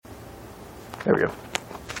There we go.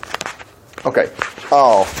 Okay.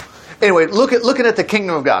 Oh. Anyway, looking at the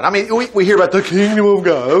kingdom of God. I mean, we hear about the kingdom of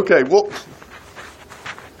God. Okay, well.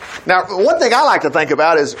 Now, one thing I like to think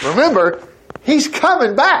about is, remember, He's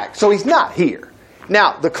coming back, so He's not here.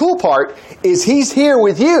 Now, the cool part is He's here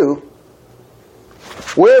with you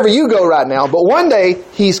wherever you go right now, but one day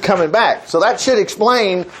He's coming back. So that should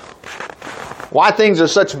explain why things are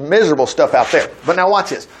such miserable stuff out there. But now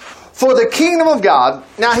watch this. For the kingdom of God,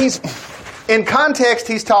 now in context,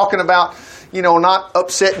 He's talking about, not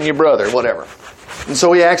upsetting your brother, whatever. And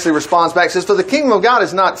so He actually responds back, says, for the kingdom of God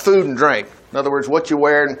is not food and drink. In other words, what you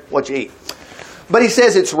wear and what you eat. But He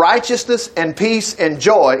says it's righteousness and peace and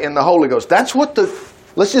joy in the Holy Ghost. That's what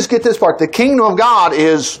let's just get this part. The kingdom of God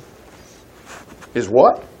is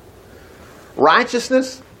what?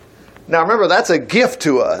 Righteousness. Now remember, that's a gift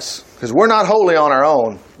to us, because we're not holy on our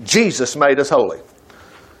own. Jesus made us holy.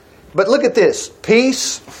 But look at this.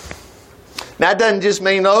 Peace. Now, that doesn't just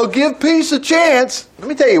mean, give peace a chance. Let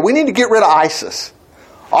me tell you, we need to get rid of ISIS.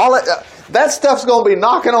 All that stuff's going to be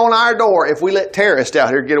knocking on our door if we let terrorists out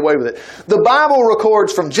here get away with it. The Bible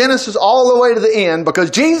records from Genesis all the way to the end,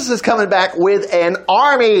 because Jesus is coming back with an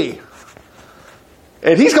army.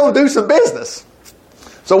 And He's going to do some business.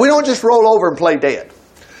 So we don't just roll over and play dead.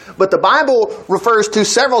 But the Bible refers to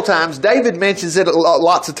several times, David mentions it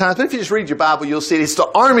lots of times, but if you just read your Bible, you'll see it's the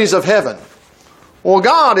armies of heaven. Well,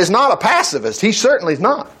 God is not a pacifist. He certainly is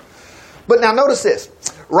not. But now notice this.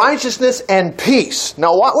 Righteousness and peace.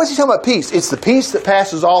 Now, what's He talking about peace? It's the peace that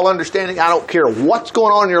passes all understanding. I don't care what's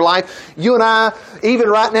going on in your life. You and I, even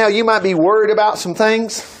right now, you might be worried about some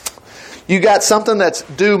things. You got something that's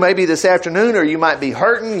due maybe this afternoon, or you might be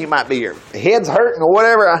hurting. You might be, your head's hurting or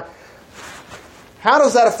whatever. How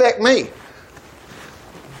does that affect me?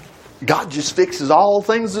 God just fixes all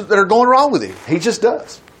things that are going wrong with you. He just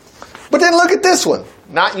does. But then look at this one.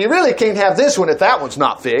 Now, you really can't have this one if that one's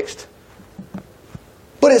not fixed.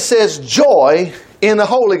 But it says joy in the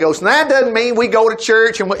Holy Ghost. Now, that doesn't mean we go to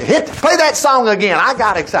church and play that song again. I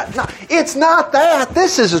got excited. No, it's not that.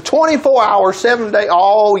 This is a 24-hour, 7-day,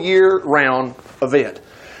 all year round event.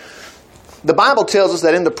 The Bible tells us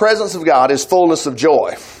that in the presence of God is fullness of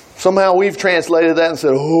joy. Somehow we've translated that and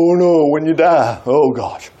said, oh no, when you die, oh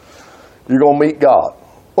gosh, you're going to meet God.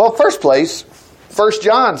 Well, first place, 1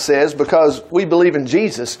 John says, because we believe in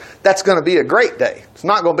Jesus, that's going to be a great day. It's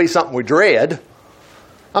not going to be something we dread.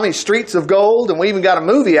 I mean, Streets of Gold, and we even got a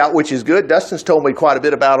movie out, which is good. Dustin's told me quite a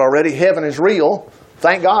bit about already. Heaven is real.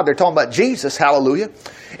 Thank God they're talking about Jesus. Hallelujah.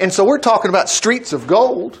 And so we're talking about Streets of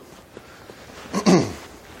Gold.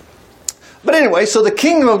 But anyway, so the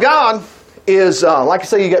kingdom of God is, like I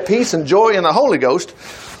say, you got peace and joy in the Holy Ghost.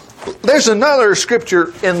 There's another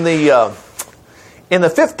scripture in the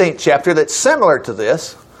 15th chapter that's similar to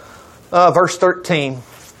this. Verse 13.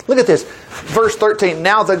 Look at this. Verse 13.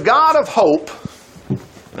 Now the God of hope.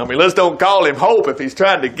 I mean, let's don't call Him hope if He's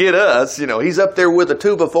trying to get us. He's up there with a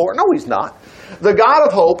 2x4. No, He's not. The God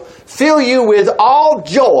of hope fill you with all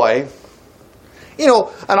joy. In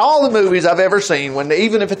all the movies I've ever seen,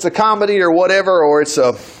 even if it's a comedy or whatever, or it's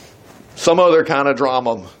some other kind of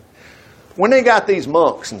drama, when they got these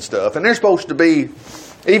monks and stuff, and they're supposed to be,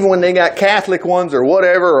 even when they got Catholic ones or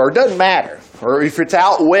whatever, or it doesn't matter, or if it's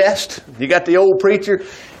out west, you got the old preacher,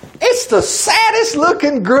 it's the saddest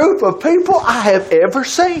looking group of people I have ever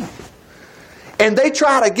seen. And they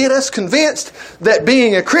try to get us convinced that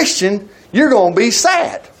being a Christian, you're going to be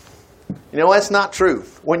sad. That's not true.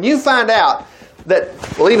 When you find out that,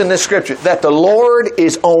 even this scripture, that the Lord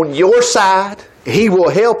is on your side, He will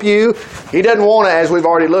help you. He doesn't want to, as we've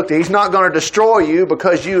already looked at, He's not going to destroy you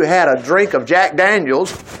because you had a drink of Jack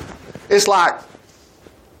Daniels. It's like,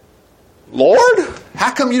 Lord,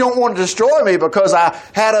 how come you don't want to destroy me because I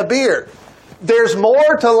had a beer? There's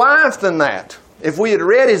more to life than that. If we had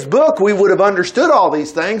read His book, we would have understood all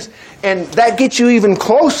these things, and that gets you even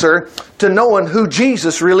closer to knowing who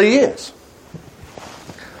Jesus really is.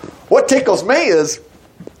 What tickles me is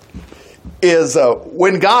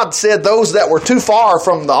when God said those that were too far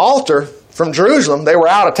from the altar, from Jerusalem, they were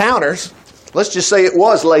out-of-towners. Let's just say it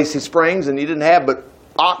was Lacey Springs, and you didn't have but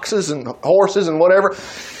oxes and horses and whatever.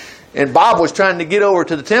 And Bob was trying to get over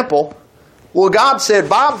to the temple. Well, God said,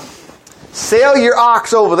 Bob, sell your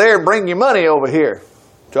ox over there and bring your money over here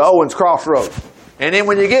to Owens Crossroad. And then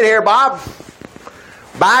when you get here, Bob,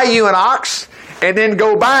 buy you an ox and then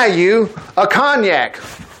go buy you a cognac.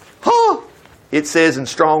 Huh? It says in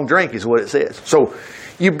strong drink is what it says. So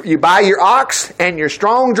you buy your ox and your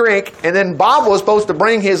strong drink, and then Bob was supposed to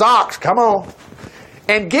bring his ox, come on,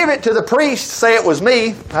 and give it to the priest, say it was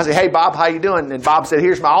me. I said, hey Bob, how you doing? And Bob said,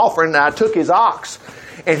 here's my offering. And I took his ox.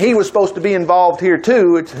 and he was supposed to be involved here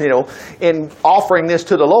too, in offering this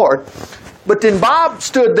to the Lord. But then Bob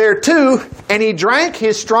stood there too, and he drank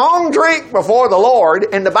his strong drink before the Lord,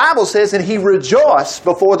 and the Bible says, and he rejoiced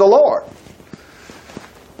before the Lord.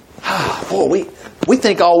 Boy, we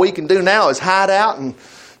think all we can do now is hide out and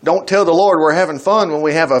don't tell the Lord we're having fun when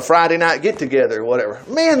we have a Friday night get-together or whatever.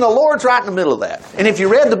 Man, the Lord's right in the middle of that. And if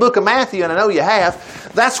you read the book of Matthew, and I know you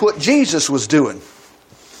have, that's what Jesus was doing.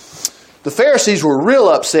 The Pharisees were real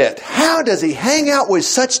upset. How does he hang out with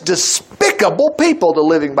such despicable people, the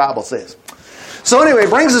Living Bible says. So anyway, it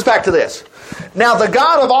brings us back to this. Now the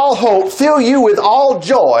God of all hope fill you with all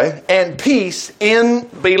joy and peace in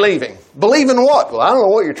believing. Believing what? Well, I don't know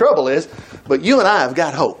what your trouble is, but you and I have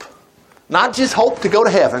got hope. Not just hope to go to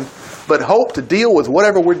heaven, but hope to deal with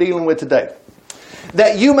whatever we're dealing with today.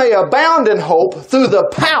 That you may abound in hope through the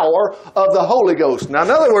power of the Holy Ghost. Now, in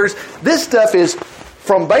other words, this stuff is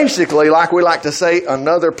from basically, like we like to say,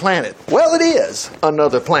 another planet. Well, it is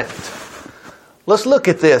another planet. Let's look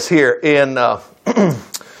at this here in, I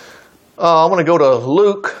want to go to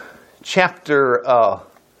Luke chapter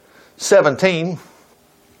 17.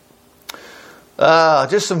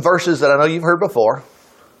 Just some verses that I know you've heard before.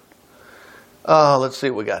 Let's see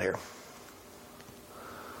what we got here.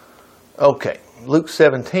 Okay, Luke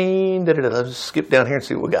 17. Let's skip down here and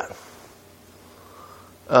see what we got.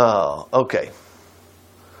 Okay.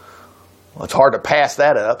 Well, it's hard to pass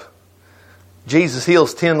that up. Jesus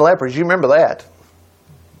heals 10 lepers. You remember that?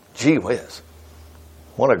 Gee whiz.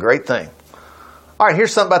 What a great thing. All right,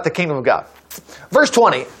 here's something about the kingdom of God. Verse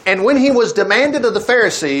 20. And when he was demanded of the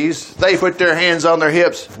Pharisees, they put their hands on their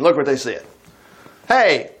hips. And look what they said.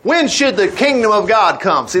 Hey, when should the kingdom of God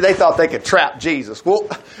come? See, they thought they could trap Jesus. Well,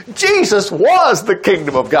 Jesus was the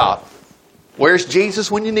kingdom of God. Where's Jesus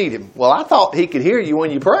when you need him? Well, I thought he could hear you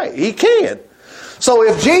when you pray. He can. So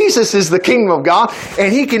if Jesus is the kingdom of God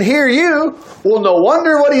and he can hear you, well, no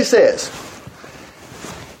wonder what he says.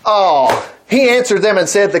 Oh, he answered them and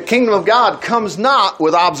said, the kingdom of God comes not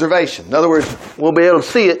with observation. In other words, we'll be able to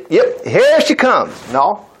see it. Yep, here she comes.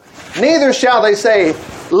 No. Neither shall they say,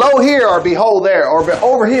 lo here, or behold there, or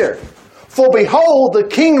over here. For behold, the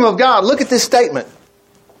kingdom of God, look at this statement,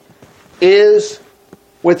 is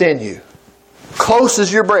within you. Close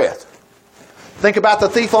as your breath. Think about the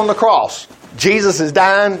thief on the cross. Jesus is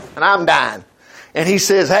dying, and I'm dying. And he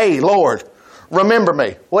says, hey, Lord, remember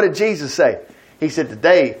me. What did Jesus say? He said,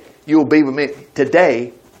 today you will be with me.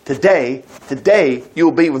 Today, you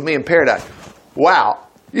will be with me in paradise. Wow.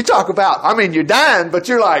 You talk about, you're dying, but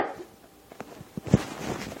you're like,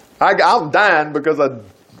 I'm dying because of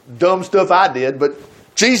dumb stuff I did, but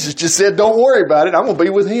Jesus just said, don't worry about it. I'm going to be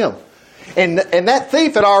with him. And that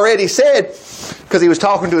thief had already said, because he was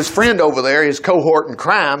talking to his friend over there, his cohort in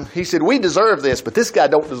crime, he said, we deserve this, but this guy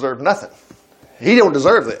don't deserve nothing. He don't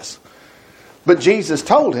deserve this. But Jesus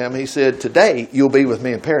told him, he said, today you'll be with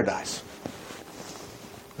me in paradise.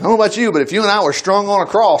 I don't know about you, but if you and I were strung on a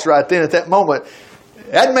cross right then at that moment,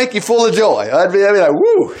 that'd make you full of joy. I'd be like,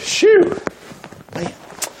 woo, shoo. Man.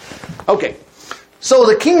 Okay, so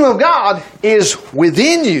the kingdom of God is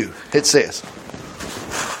within you, it says.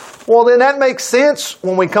 Well, then that makes sense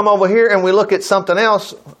when we come over here and we look at something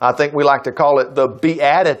else. I think we like to call it the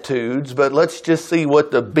Beatitudes, but let's just see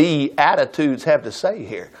what the Beatitudes have to say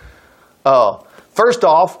here. First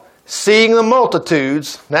off, seeing the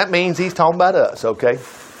multitudes, that means he's talking about us, okay?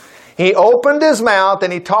 He opened his mouth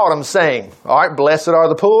and he taught them, saying, all right, blessed are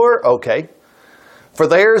the poor, okay. For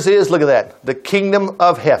theirs is, look at that, the kingdom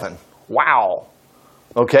of heaven. Wow.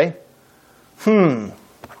 Okay.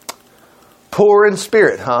 Poor in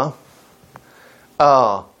spirit, huh?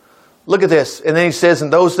 Look at this. And then he says,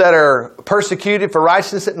 and those that are persecuted for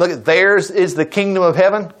righteousness, look at theirs is the kingdom of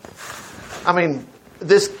heaven.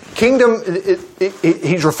 This kingdom,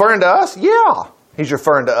 he's referring to us? Yeah, he's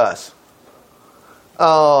referring to us.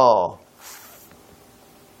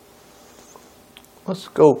 Let's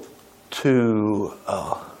go to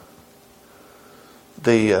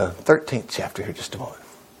the 13th chapter here just a moment.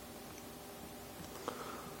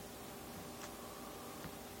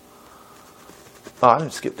 I'm going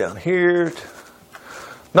to skip down here.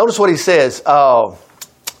 Notice what he says. Now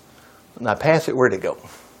pass it, where'd it go?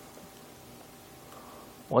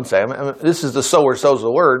 One second. This is the sower sows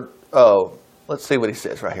the word. Let's see what he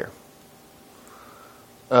says right here.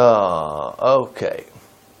 Okay.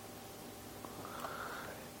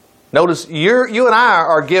 Notice you and I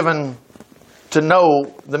are given to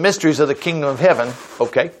know the mysteries of the kingdom of heaven.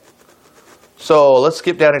 Okay. So let's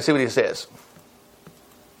skip down and see what he says.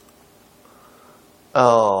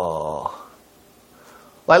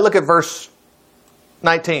 Look at verse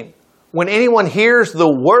 19. When anyone hears the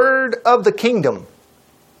word of the kingdom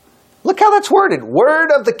Look how that's worded.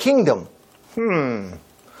 Word of the kingdom.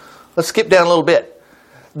 Let's skip down a little bit.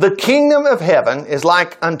 The kingdom of heaven is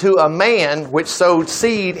like unto a man which sowed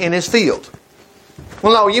seed in his field.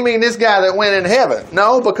 Well, no, you mean this guy that went in heaven?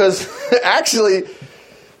 No, because actually,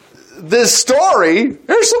 this story,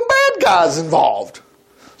 there's some bad guys involved.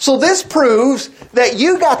 So this proves that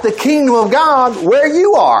you got the kingdom of God where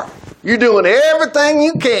you are. You're doing everything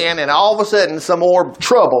you can, and all of a sudden some more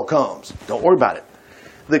trouble comes. Don't worry about it.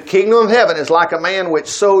 The kingdom of heaven is like a man which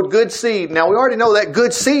sowed good seed. Now, we already know that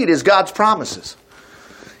good seed is God's promises.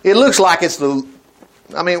 It looks like it's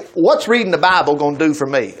what's reading the Bible going to do for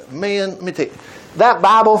me? Man, let me tell you. That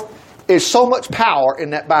Bible is so much power in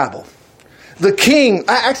that Bible. The king,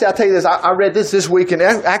 actually, I'll tell you this. I read this week, and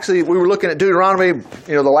actually we were looking at Deuteronomy,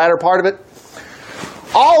 the latter part of it.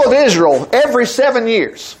 All of Israel, every 7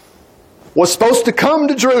 years, was supposed to come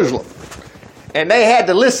to Jerusalem. And they had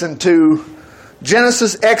to listen to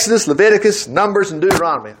Genesis, Exodus, Leviticus, Numbers, and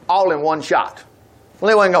Deuteronomy, all in one shot. Well,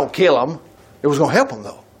 they wasn't going to kill them. It was going to help them,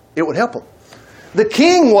 though. It would help them. The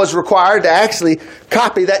king was required to actually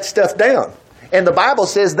copy that stuff down. And the Bible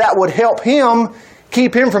says that would help him,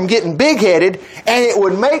 keep him from getting big-headed, and it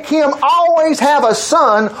would make him always have a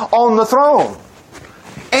son on the throne.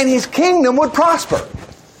 And his kingdom would prosper.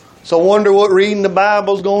 So wonder what reading the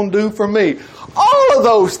Bible's going to do for me. All of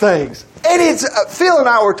those things. And Phil and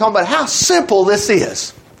I were talking about how simple this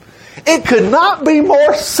is. It could not be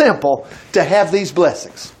more simple to have these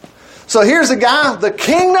blessings. So here's a guy, the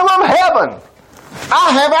kingdom of heaven.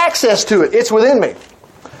 I have access to it. It's within me.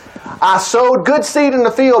 I sowed good seed in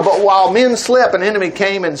the field, but while men slept, an enemy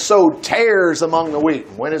came and sowed tares among the wheat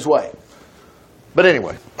and went his way. But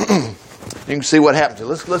anyway, you can see what happened.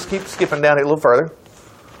 Let's keep skipping down here a little further.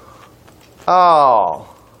 Oh.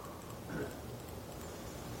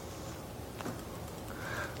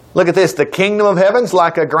 Look at this. The kingdom of heaven's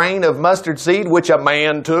like a grain of mustard seed, which a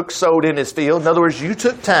man took, sowed in his field. In other words, you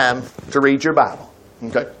took time to read your Bible.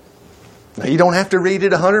 Okay? Now, you don't have to read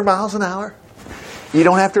it 100 miles an hour. You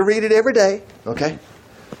don't have to read it every day. Okay?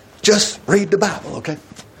 Just read the Bible. Okay?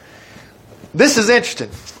 This is interesting.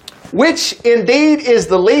 Which indeed is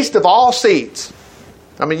the least of all seeds.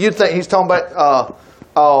 I mean, you'd think he's talking about,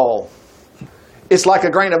 it's like a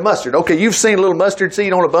grain of mustard. Okay, you've seen a little mustard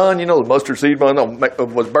seed on a bun. You know the mustard seed bun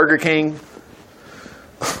was Burger King.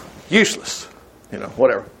 Useless.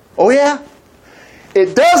 Whatever. Oh, yeah?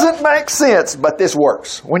 It doesn't make sense, but this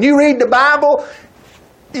works. When you read the Bible,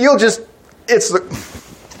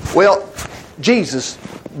 Jesus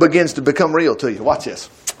begins to become real to you. Watch this.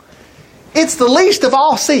 It's the least of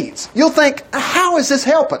all seeds. You'll think, how is this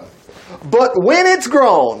helping? But when it's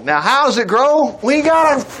grown, now how does it grow? We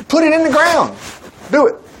got to put it in the ground. Do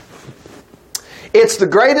it. It's the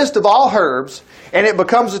greatest of all herbs, and it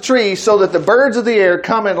becomes a tree so that the birds of the air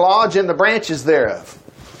come and lodge in the branches thereof.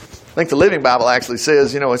 I think the Living Bible actually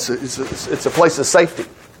says, it's a place of safety.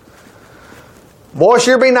 Boy,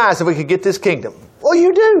 sure be nice if we could get this kingdom. Well,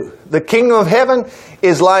 you do. The kingdom of heaven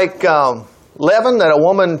is like leaven that a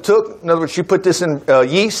woman took. In other words, she put this in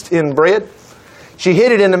yeast in bread. She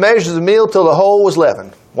hid it in the measures of meal till the whole was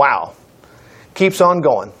leavened. Wow. Keeps on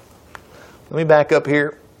going. Let me back up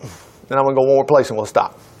here, and I'm going to go one more place and we'll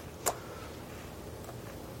stop.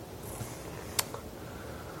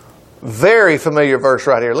 Very familiar verse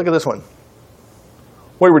right here. Look at this one.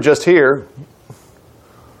 We were just here.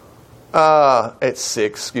 It's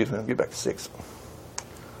 6. Excuse me. I'll get back to 6.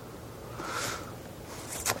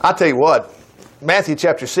 I'll tell you what. Matthew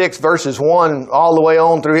chapter 6, verses 1 all the way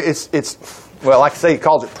on through. Like I say, he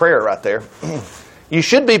calls it prayer right there. You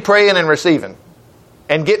should be praying and receiving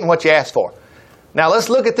and getting what you ask for. Now let's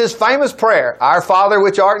look at this famous prayer. Our Father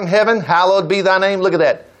which art in heaven, hallowed be thy name. Look at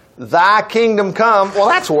that. Thy kingdom come. Well,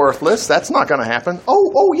 that's worthless. That's not going to happen.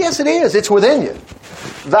 Oh, yes it is. It's within you.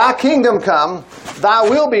 Thy kingdom come, thy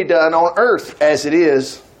will be done on earth as it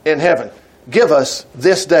is in heaven. Give us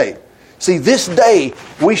this day. See, this day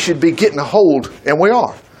we should be getting a hold, and we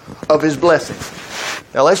are, of His blessings.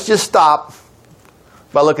 Now let's just stop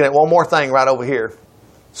by looking at one more thing right over here.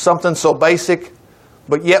 Something so basic,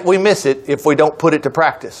 but yet we miss it if we don't put it to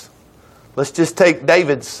practice. Let's just take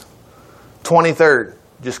David's 23rd.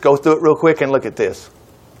 Just go through it real quick and look at this.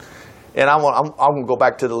 And I'm going to go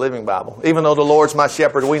back to the Living Bible. Even though the Lord's my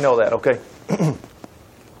shepherd, we know that, okay?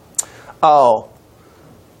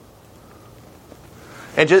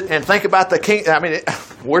 And think about the king. I mean,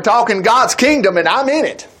 we're talking God's kingdom, and I'm in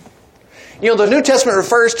it. The New Testament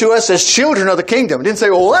refers to us as children of the kingdom. It didn't say,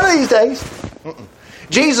 well, one of these days.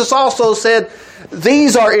 Jesus also said,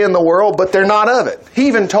 these are in the world, but they're not of it. He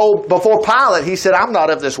even told, before Pilate, he said, I'm not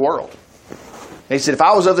of this world. He said, if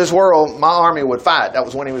I was of this world, my army would fight. That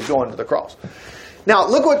was when he was going to the cross. Now,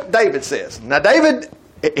 look what David says. Now, David,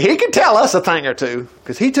 he can tell us a thing or two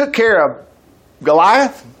because he took care of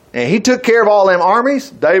Goliath and he took care of all them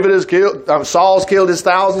armies. Saul's killed his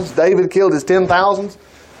thousands. David killed his 10,000s.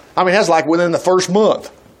 I mean, that's like within the first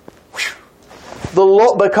month.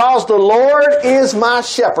 Because the Lord is my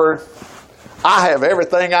shepherd, I have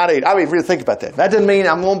everything I need. I mean, really think about that. That doesn't mean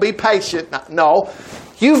I'm going to be patient. No,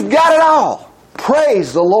 you've got it all.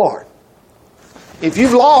 Praise the Lord. If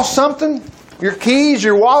you've lost something, your keys,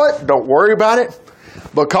 your wallet, don't worry about it.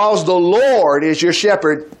 Because the Lord is your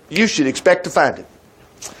shepherd, you should expect to find it.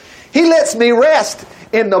 He lets me rest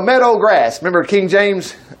in the meadow grass. Remember King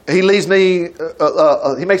James, he makes me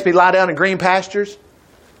lie down in green pastures.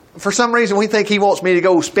 For some reason, we think he wants me to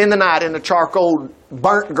go spend the night in the charcoal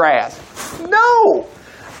burnt grass. No!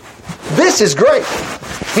 This is great.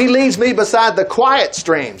 He leads me beside the quiet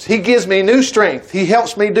streams. He gives me new strength. He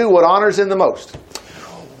helps me do what honors him the most.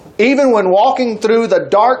 Even when walking through the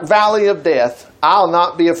dark valley of death, I'll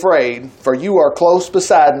not be afraid, for you are close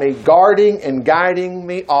beside me, guarding and guiding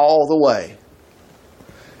me all the way.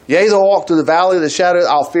 Yea, though I walk through the valley of the shadow,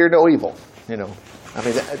 I'll fear no evil. I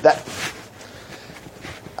mean,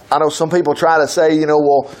 I know some people try to say,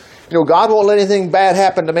 God won't let anything bad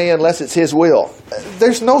happen to me unless it's His will.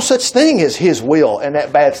 There's no such thing as His will and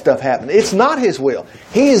that bad stuff happening. It's not His will.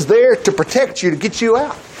 He is there to protect you, to get you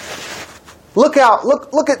out. Look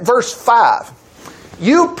at verse 5.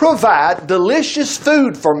 You provide delicious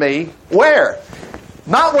food for me. Where?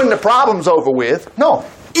 Not when the problem's over with. No,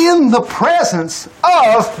 in the presence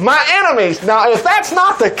of my enemies. Now, if that's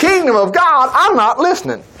not the kingdom of God, I'm not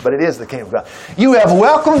listening. But it is the kingdom of God. You have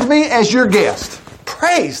welcomed me as your guest.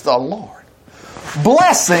 Praise the Lord.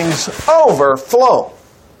 Blessings overflow.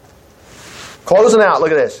 Closing out,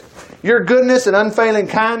 look at this. Your goodness and unfailing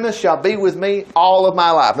kindness shall be with me all of my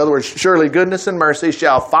life. In other words, surely goodness and mercy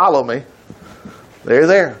shall follow me. They're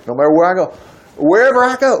there, no matter where I go. Wherever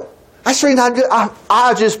I go.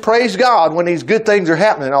 I just praise God when these good things are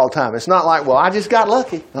happening all the time. It's not like, well, I just got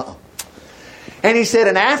lucky. And He said,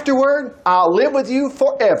 and afterward, I'll live with you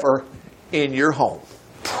forever in your home.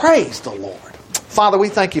 Praise the Lord. Father, we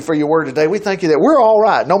thank you for your word today. We thank you that we're all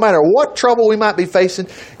right. No matter what trouble we might be facing,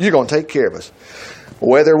 you're going to take care of us.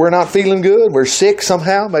 Whether we're not feeling good, we're sick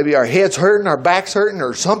somehow, maybe our head's hurting, our back's hurting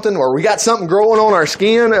or something, or we got something growing on our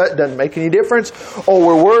skin, it doesn't make any difference, or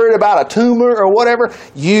we're worried about a tumor or whatever,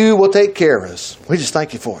 you will take care of us. We just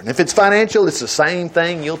thank you for it. And if it's financial, it's the same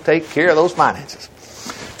thing. You'll take care of those finances.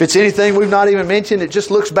 If it's anything we've not even mentioned, it just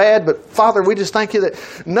looks bad, but Father, we just thank you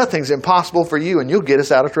that nothing's impossible for you and you'll get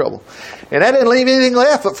us out of trouble. And that didn't leave anything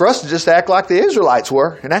left but for us to just act like the Israelites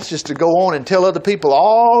were, and that's just to go on and tell other people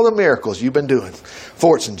all the miracles you've been doing.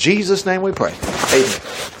 For it's in Jesus' name we pray. Amen.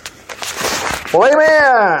 Well,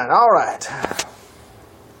 amen. All right.